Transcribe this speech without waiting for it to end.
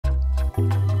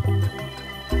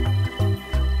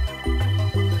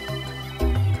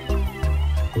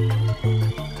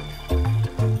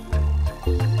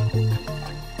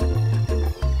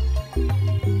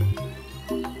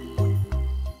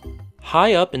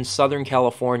High up in Southern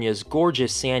California's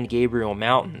gorgeous San Gabriel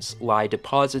Mountains lie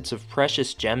deposits of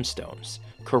precious gemstones,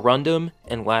 Corundum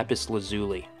and Lapis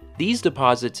Lazuli. These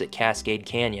deposits at Cascade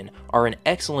Canyon are an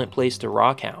excellent place to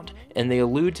rockhound, and they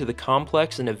allude to the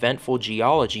complex and eventful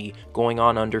geology going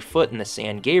on underfoot in the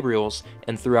San Gabriels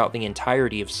and throughout the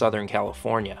entirety of Southern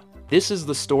California. This is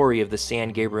the story of the San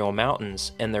Gabriel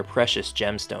Mountains and their precious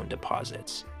gemstone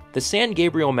deposits. The San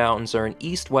Gabriel Mountains are an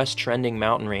east-west trending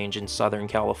mountain range in Southern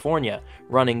California,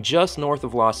 running just north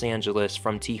of Los Angeles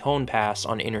from Tejon Pass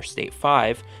on Interstate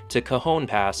 5 to Cajon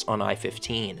Pass on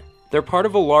I-15. They're part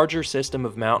of a larger system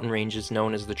of mountain ranges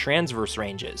known as the Transverse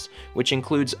Ranges, which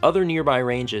includes other nearby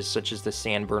ranges such as the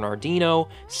San Bernardino,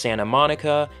 Santa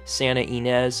Monica, Santa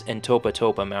Ynez, and Topa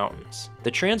Topa Mountains.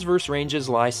 The Transverse Ranges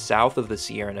lie south of the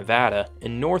Sierra Nevada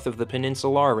and north of the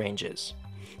Peninsular Ranges.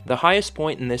 The highest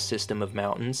point in this system of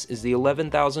mountains is the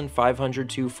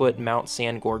 11,502-foot Mount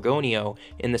San Gorgonio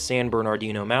in the San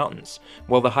Bernardino Mountains,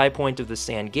 while the high point of the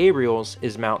San Gabriels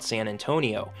is Mount San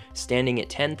Antonio, standing at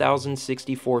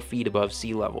 10,064 feet above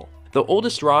sea level. The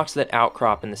oldest rocks that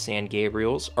outcrop in the San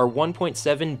Gabriels are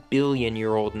 1.7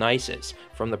 billion-year-old gneisses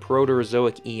from the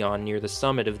Proterozoic eon near the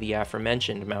summit of the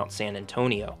aforementioned Mount San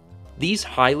Antonio. These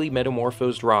highly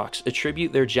metamorphosed rocks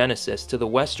attribute their genesis to the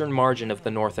western margin of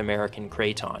the North American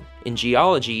craton. In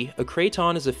geology, a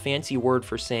craton is a fancy word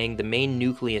for saying the main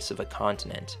nucleus of a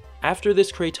continent. After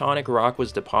this cratonic rock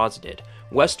was deposited,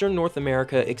 western North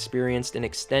America experienced an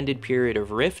extended period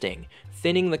of rifting,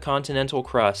 thinning the continental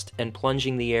crust and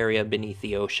plunging the area beneath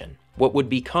the ocean. What would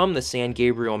become the San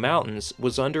Gabriel Mountains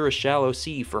was under a shallow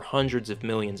sea for hundreds of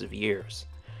millions of years.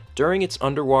 During its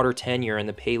underwater tenure in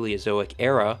the Paleozoic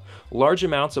Era, large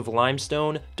amounts of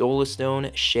limestone,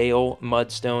 dolostone, shale,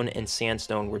 mudstone, and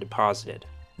sandstone were deposited.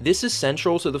 This is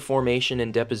central to the formation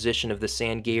and deposition of the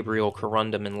San Gabriel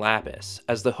Corundum and Lapis,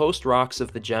 as the host rocks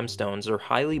of the gemstones are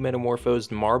highly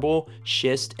metamorphosed marble,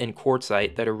 schist, and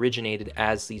quartzite that originated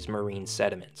as these marine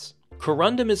sediments.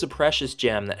 Corundum is a precious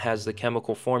gem that has the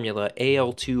chemical formula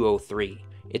Al2O3.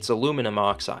 It's aluminum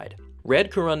oxide.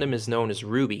 Red corundum is known as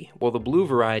ruby, while the blue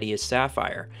variety is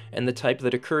sapphire, and the type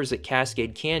that occurs at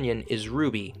Cascade Canyon is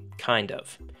ruby, kind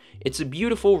of. It's a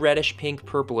beautiful reddish-pink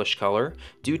purplish color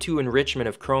due to enrichment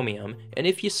of chromium, and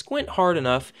if you squint hard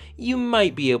enough, you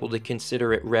might be able to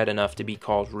consider it red enough to be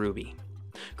called ruby.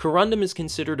 Corundum is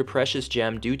considered a precious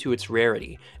gem due to its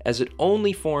rarity, as it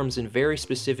only forms in very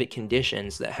specific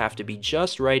conditions that have to be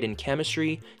just right in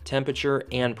chemistry, temperature,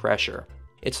 and pressure.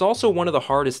 It's also one of the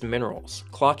hardest minerals,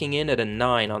 clocking in at a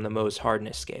 9 on the Mohs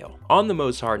hardness scale. On the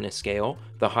Mohs hardness scale,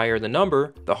 the higher the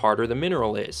number, the harder the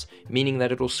mineral is, meaning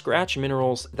that it'll scratch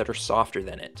minerals that are softer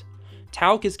than it.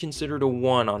 Talc is considered a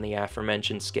 1 on the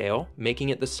aforementioned scale, making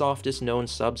it the softest known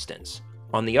substance.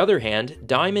 On the other hand,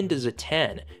 diamond is a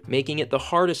 10, making it the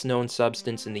hardest known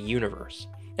substance in the universe.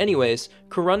 Anyways,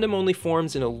 corundum only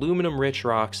forms in aluminum-rich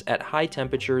rocks at high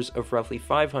temperatures of roughly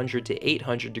 500 to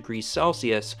 800 degrees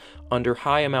Celsius under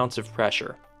high amounts of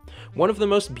pressure. One of the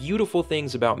most beautiful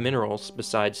things about minerals,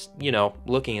 besides,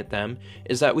 looking at them,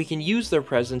 is that we can use their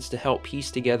presence to help piece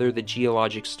together the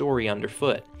geologic story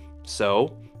underfoot.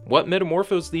 So, what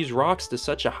metamorphosed these rocks to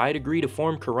such a high degree to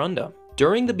form corundum?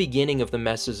 During the beginning of the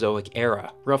Mesozoic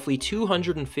Era, roughly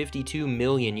 252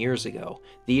 million years ago,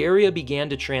 the area began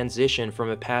to transition from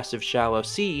a passive shallow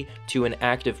sea to an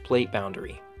active plate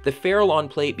boundary. The Farallon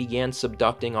Plate began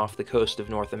subducting off the coast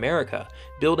of North America,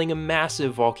 building a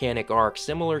massive volcanic arc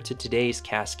similar to today's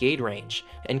Cascade Range,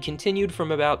 and continued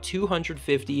from about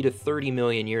 250 to 30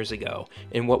 million years ago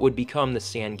in what would become the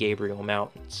San Gabriel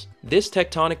Mountains. This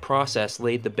tectonic process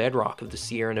laid the bedrock of the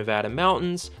Sierra Nevada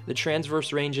Mountains, the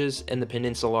Transverse Ranges, and the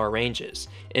Peninsular Ranges,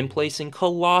 in placing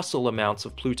colossal amounts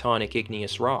of plutonic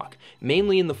igneous rock,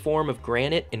 mainly in the form of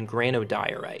granite and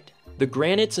granodiorite. The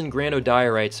granites and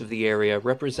granodiorites of the area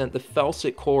represent the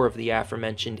felsic core of the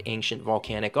aforementioned ancient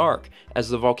volcanic arc, as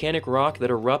the volcanic rock that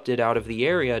erupted out of the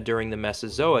area during the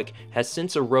Mesozoic has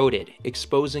since eroded,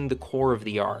 exposing the core of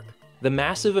the arc. The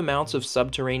massive amounts of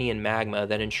subterranean magma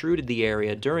that intruded the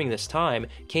area during this time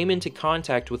came into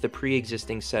contact with the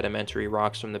pre-existing sedimentary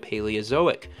rocks from the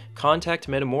Paleozoic, contact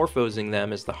metamorphosing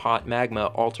them as the hot magma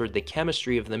altered the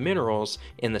chemistry of the minerals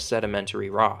in the sedimentary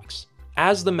rocks.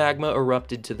 As the magma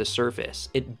erupted to the surface,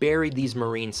 it buried these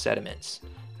marine sediments.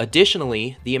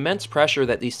 Additionally, the immense pressure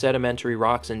that these sedimentary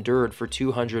rocks endured for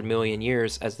 200 million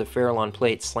years as the Farallon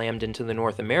Plate slammed into the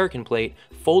North American Plate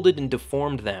folded and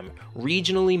deformed them,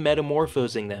 regionally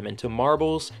metamorphosing them into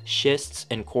marbles, schists,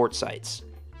 and quartzites.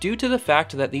 Due to the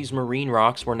fact that these marine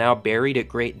rocks were now buried at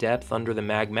great depth under the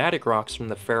magmatic rocks from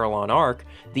the Farallon Arc,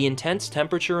 the intense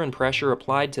temperature and pressure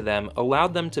applied to them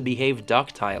allowed them to behave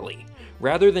ductilely.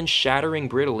 Rather than shattering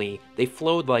brittly, they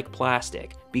flowed like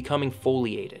plastic, becoming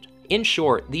foliated. In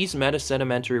short, these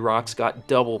metasedimentary rocks got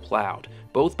double plowed,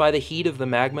 both by the heat of the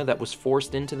magma that was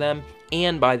forced into them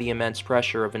and by the immense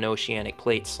pressure of an oceanic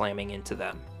plate slamming into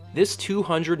them. This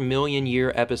 200 million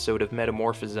year episode of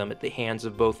metamorphism at the hands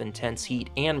of both intense heat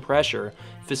and pressure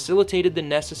facilitated the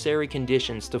necessary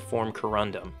conditions to form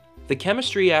corundum. The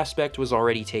chemistry aspect was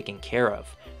already taken care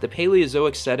of. The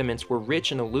Paleozoic sediments were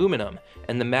rich in aluminum,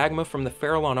 and the magma from the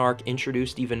Farallon Arc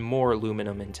introduced even more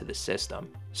aluminum into the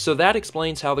system. So that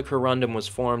explains how the corundum was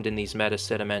formed in these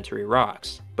metasedimentary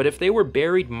rocks. But if they were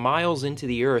buried miles into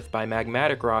the earth by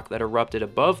magmatic rock that erupted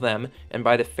above them and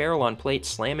by the Farallon Plate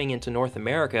slamming into North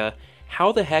America,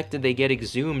 how the heck did they get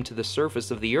exhumed to the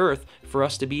surface of the earth for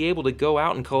us to be able to go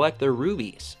out and collect their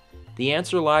rubies? The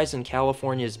answer lies in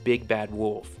California's big bad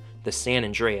wolf, the San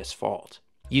Andreas Fault.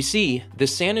 You see, the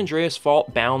San Andreas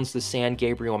Fault bounds the San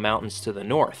Gabriel Mountains to the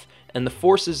north, and the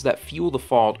forces that fuel the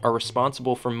fault are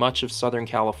responsible for much of Southern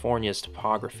California's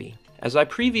topography. As I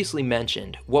previously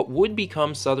mentioned, what would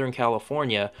become Southern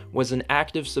California was an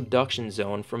active subduction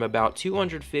zone from about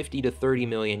 250 to 30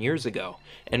 million years ago,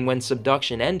 and when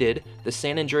subduction ended, the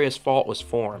San Andreas Fault was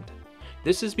formed.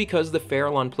 This is because the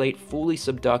Farallon Plate fully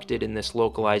subducted in this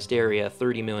localized area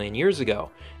 30 million years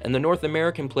ago, and the North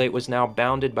American Plate was now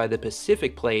bounded by the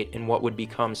Pacific Plate in what would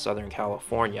become Southern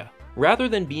California. Rather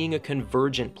than being a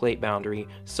convergent plate boundary,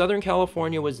 Southern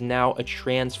California was now a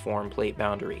transform plate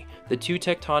boundary, the two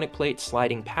tectonic plates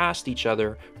sliding past each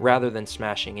other rather than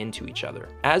smashing into each other.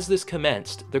 As this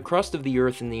commenced, the crust of the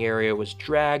Earth in the area was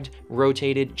dragged,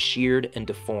 rotated, sheared, and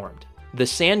deformed. The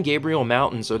San Gabriel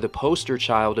Mountains are the poster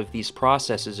child of these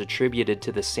processes attributed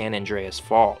to the San Andreas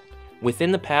Fault.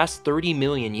 Within the past 30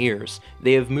 million years,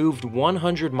 they have moved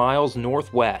 100 miles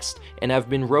northwest and have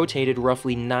been rotated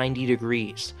roughly 90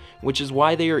 degrees, which is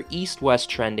why they are east-west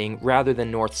trending rather than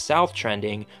north-south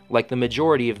trending like the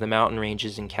majority of the mountain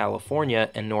ranges in California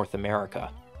and North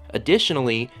America.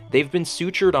 Additionally, they've been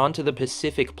sutured onto the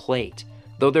Pacific Plate.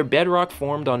 Though their bedrock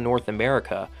formed on North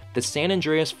America, the San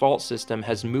Andreas Fault system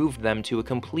has moved them to a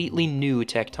completely new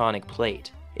tectonic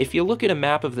plate. If you look at a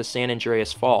map of the San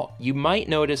Andreas Fault, you might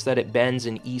notice that it bends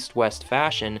in east-west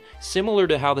fashion, similar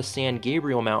to how the San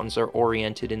Gabriel Mountains are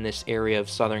oriented in this area of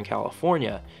Southern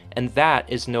California, and that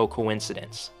is no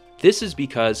coincidence. This is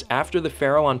because after the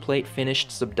Farallon Plate finished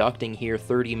subducting here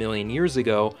 30 million years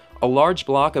ago, a large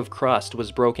block of crust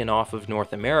was broken off of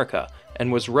North America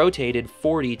and was rotated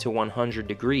 40 to 100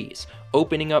 degrees,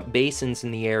 opening up basins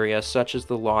in the area such as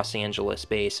the Los Angeles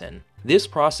Basin. This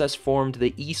process formed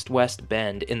the east-west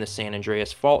bend in the San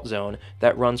Andreas Fault Zone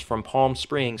that runs from Palm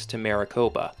Springs to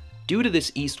Maricopa. Due to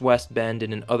this east-west bend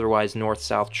in an otherwise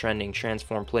north-south trending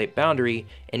transform plate boundary,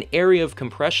 an area of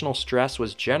compressional stress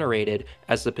was generated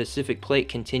as the Pacific Plate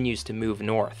continues to move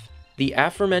north. The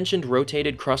aforementioned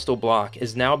rotated crustal block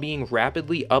is now being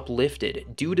rapidly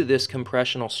uplifted due to this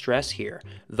compressional stress here,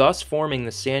 thus forming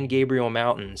the San Gabriel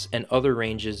Mountains and other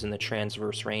ranges in the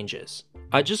Transverse Ranges.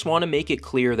 I just want to make it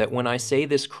clear that when I say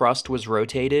this crust was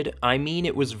rotated, I mean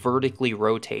it was vertically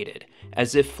rotated,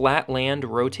 as if flat land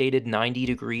rotated 90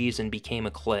 degrees and became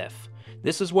a cliff.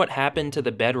 This is what happened to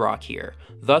the bedrock here,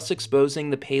 thus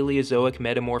exposing the Paleozoic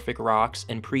metamorphic rocks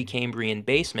and Precambrian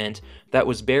basement that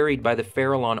was buried by the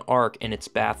Farallon Arc in its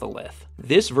batholith.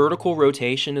 This vertical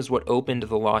rotation is what opened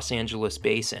the Los Angeles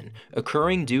Basin,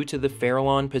 occurring due to the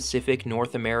Farallon Pacific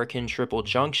North American Triple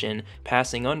Junction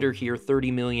passing under here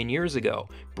 30 million years ago,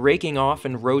 breaking off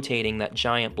and rotating that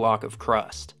giant block of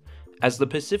crust. As the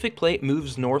Pacific Plate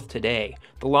moves north today,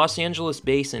 the Los Angeles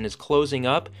Basin is closing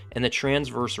up and the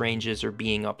Transverse Ranges are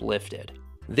being uplifted.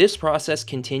 This process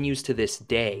continues to this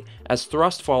day, as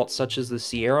thrust faults such as the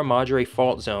Sierra Madre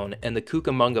Fault Zone and the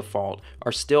Cucamonga Fault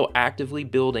are still actively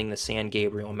building the San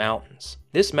Gabriel Mountains.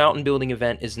 This mountain building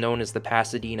event is known as the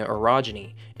Pasadena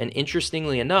Orogy, and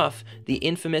interestingly enough, the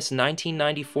infamous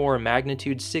 1994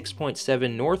 magnitude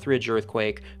 6.7 Northridge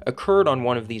earthquake occurred on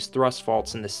one of these thrust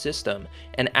faults in the system,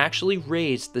 and actually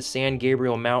raised the San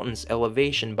Gabriel Mountains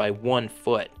elevation by 1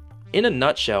 foot. In a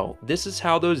nutshell, this is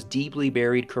how those deeply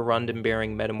buried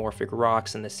corundum-bearing metamorphic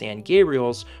rocks in the San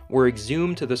Gabriels were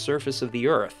exhumed to the surface of the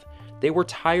Earth. They were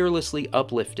tirelessly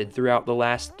uplifted throughout the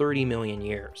last 30 million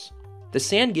years. The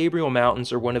San Gabriel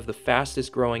Mountains are one of the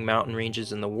fastest growing mountain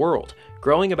ranges in the world,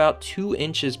 growing about 2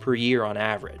 inches per year on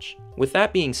average. With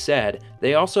that being said,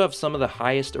 they also have some of the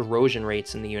highest erosion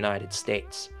rates in the United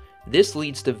States. This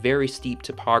leads to very steep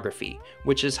topography,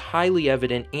 which is highly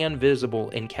evident and visible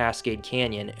in Cascade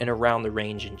Canyon and around the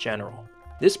range in general.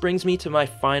 This brings me to my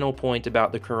final point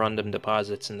about the corundum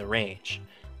deposits in the range.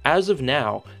 As of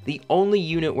now, the only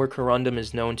unit where corundum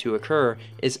is known to occur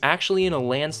is actually in a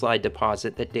landslide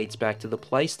deposit that dates back to the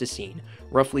Pleistocene,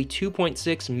 roughly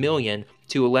 2.6 million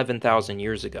to 11,000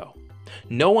 years ago.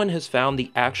 No one has found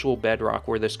the actual bedrock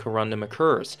where this corundum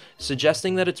occurs,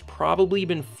 suggesting that it's probably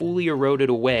been fully eroded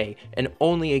away and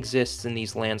only exists in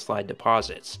these landslide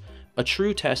deposits, a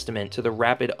true testament to the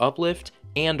rapid uplift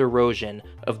and erosion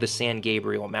of the San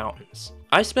Gabriel Mountains.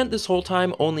 I spent this whole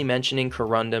time only mentioning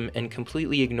corundum and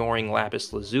completely ignoring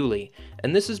lapis lazuli,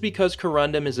 and this is because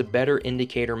corundum is a better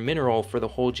indicator mineral for the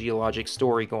whole geologic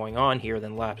story going on here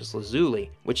than lapis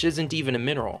lazuli, which isn't even a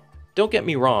mineral. Don't get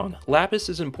me wrong, lapis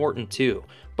is important too,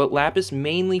 but lapis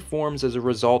mainly forms as a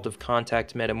result of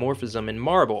contact metamorphism in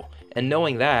marble, and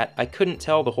knowing that, I couldn't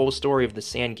tell the whole story of the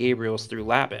San Gabriels through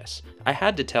lapis. I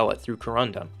had to tell it through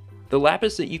corundum. The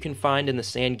lapis that you can find in the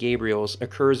San Gabriels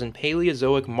occurs in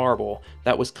Paleozoic marble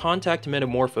that was contact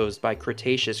metamorphosed by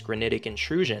Cretaceous granitic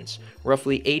intrusions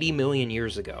roughly 80 million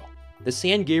years ago. The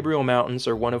San Gabriel Mountains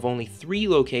are one of only 3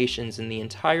 locations in the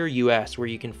entire US where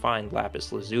you can find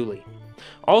lapis lazuli.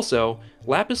 Also,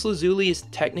 lapis lazuli is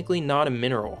technically not a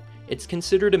mineral. It's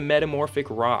considered a metamorphic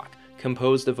rock,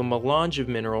 composed of a melange of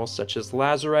minerals such as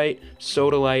lazurite,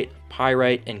 sodalite,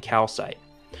 pyrite, and calcite.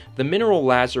 The mineral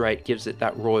lazurite gives it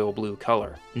that royal blue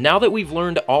color. Now that we've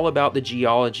learned all about the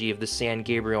geology of the San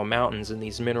Gabriel Mountains and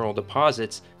these mineral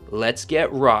deposits, let's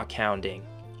get rock hounding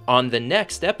on the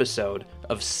next episode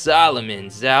of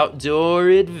Solomon's Outdoor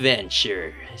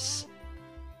Adventures.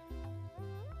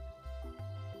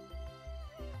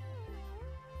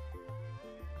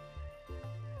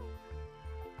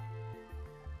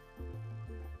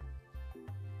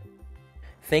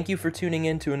 Thank you for tuning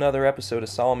in to another episode of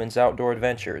Solomon's Outdoor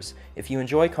Adventures. If you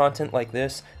enjoy content like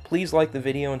this, please like the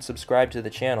video and subscribe to the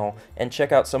channel, and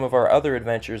check out some of our other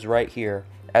adventures right here.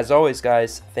 As always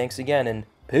guys, thanks again and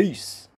peace!